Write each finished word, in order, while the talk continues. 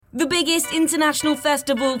The biggest international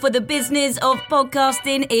festival for the business of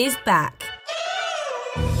podcasting is back.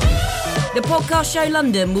 The Podcast Show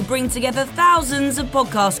London will bring together thousands of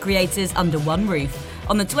podcast creators under one roof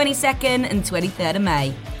on the 22nd and 23rd of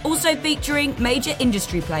May. Also featuring major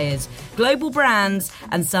industry players, global brands,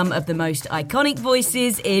 and some of the most iconic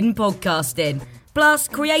voices in podcasting. Plus,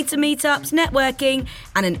 creator meetups, networking,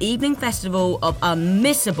 and an evening festival of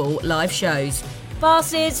unmissable live shows.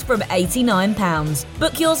 Passes from £89.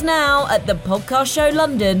 Book yours now at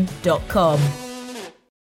thepodcastshowlondon.com.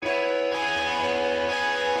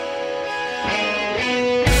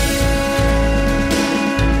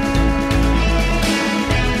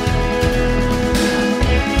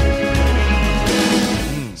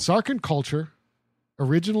 Sarkan culture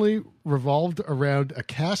originally revolved around a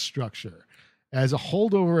caste structure. As a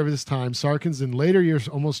holdover of this time, Sarkans in later years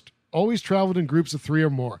almost always traveled in groups of 3 or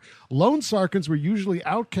more. Lone Sarkans were usually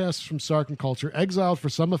outcasts from Sarkan culture, exiled for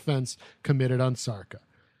some offense committed on Sarka.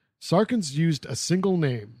 Sarkans used a single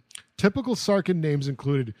name. Typical Sarkan names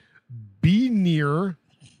included Benir,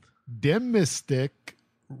 Demistic,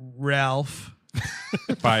 Ralph,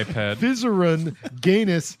 Biped, Fizarun,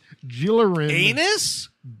 Ganis, Gilarin. Anus?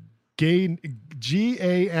 Ganis.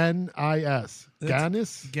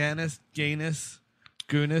 Ganus, Gunis.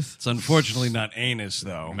 It's unfortunately not anus,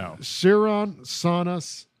 though. no. Shiron,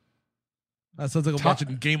 Sanas, That sounds like I'm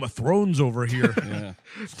watching Game of Thrones over here. Yeah.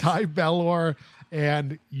 Ty Belor,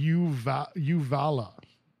 and Uvala.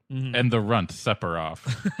 And the runt,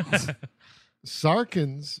 Sephiroth.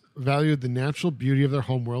 Sarkans valued the natural beauty of their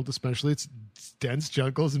homeworld, especially its dense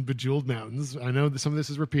jungles and bejeweled mountains. I know that some of this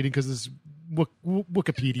is repeating because it's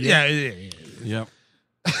Wikipedia. yeah. Yep.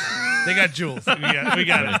 They got jewels. We got it.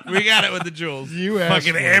 We got it with the jewels. You asked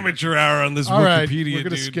Fucking for it. amateur hour on this All right, Wikipedia, we're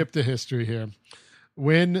going to dude. skip the history here.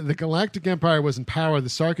 When the Galactic Empire was in power, the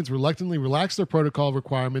Sarkans reluctantly relaxed their protocol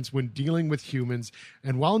requirements when dealing with humans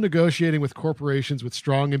and while negotiating with corporations with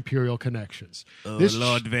strong imperial connections.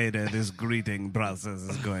 Lord Vader, this greeting process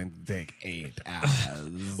is going to take 8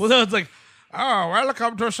 hours. Well, no, it's like, oh,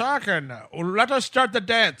 welcome to Sarkan. Let us start the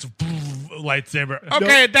dance. Lightsaber.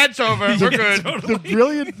 Okay, dance over. We're good. The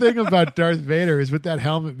brilliant thing about Darth Vader is with that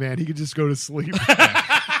helmet, man, he could just go to sleep.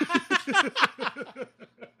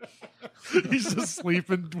 He's just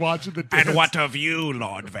sleeping, watching the dance. And what of you,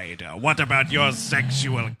 Lord Vader? What about your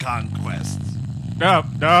sexual conquests?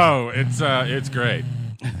 No, it's great.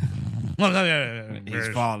 He's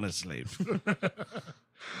fallen asleep.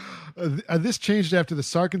 This changed after the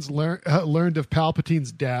Sarkans learned of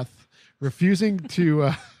Palpatine's death, refusing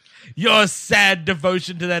to... Your sad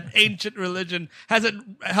devotion to that ancient religion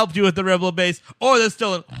hasn't helped you with the rebel base, or there's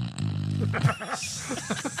still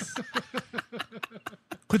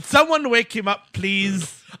Could someone wake him up,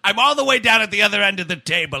 please? I'm all the way down at the other end of the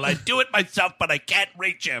table. I do it myself, but I can't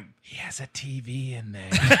reach him. He has a TV in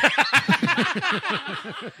there.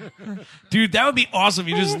 Dude, that would be awesome.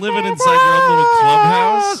 You're just living inside your own little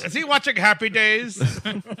clubhouse. Is he watching Happy Days?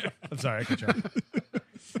 I'm sorry, I cut you off.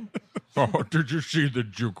 Oh, did you see the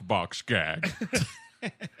jukebox gag?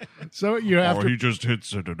 So, after... Or he just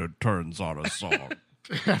hits it and it turns on a song.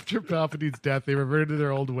 After Palpatine's death, they reverted to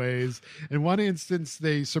their old ways. In one instance,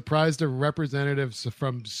 they surprised a representative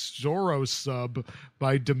from Soros Sub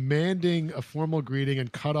by demanding a formal greeting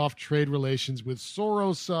and cut off trade relations with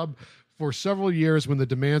Soros Sub for several years when the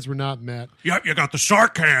demands were not met. Yep, you got the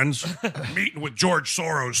Sarkans meeting with George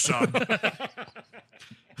Soros' son.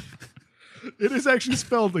 It is actually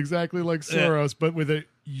spelled exactly like Soros, but with a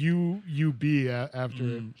U-U-B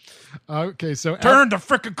after it. Okay, so... Turn the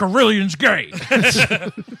frickin' Carillions gay.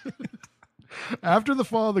 After the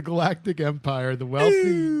fall of the Galactic Empire, the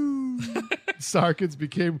wealthy Sarkans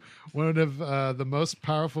became one of the most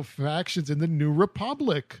powerful factions in the New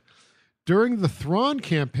Republic. During the Thrawn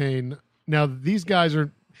campaign, now these guys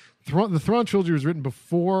are... the Thrawn trilogy was written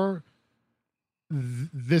before...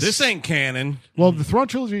 This ain't canon. Well, the Thrawn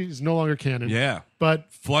trilogy is no longer canon. Yeah.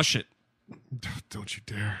 But... Flush it. Don't you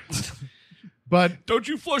dare. But... Don't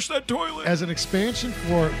you flush that toilet. As an expansion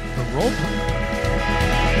for the role play...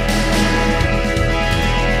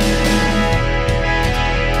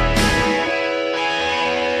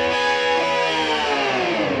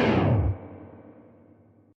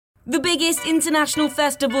 The biggest international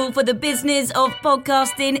festival for the business of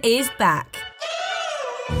podcasting is back.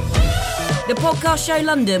 The Podcast Show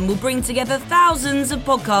London will bring together thousands of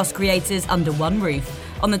podcast creators under one roof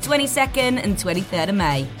on the 22nd and 23rd of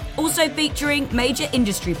May. Also featuring major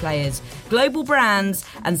industry players, global brands,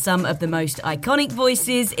 and some of the most iconic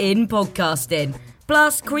voices in podcasting.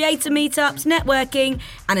 Plus, creator meetups, networking,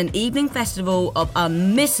 and an evening festival of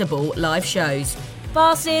unmissable live shows.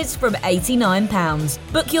 Passes from £89.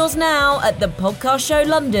 Book yours now at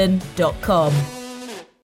thepodcastshowlondon.com.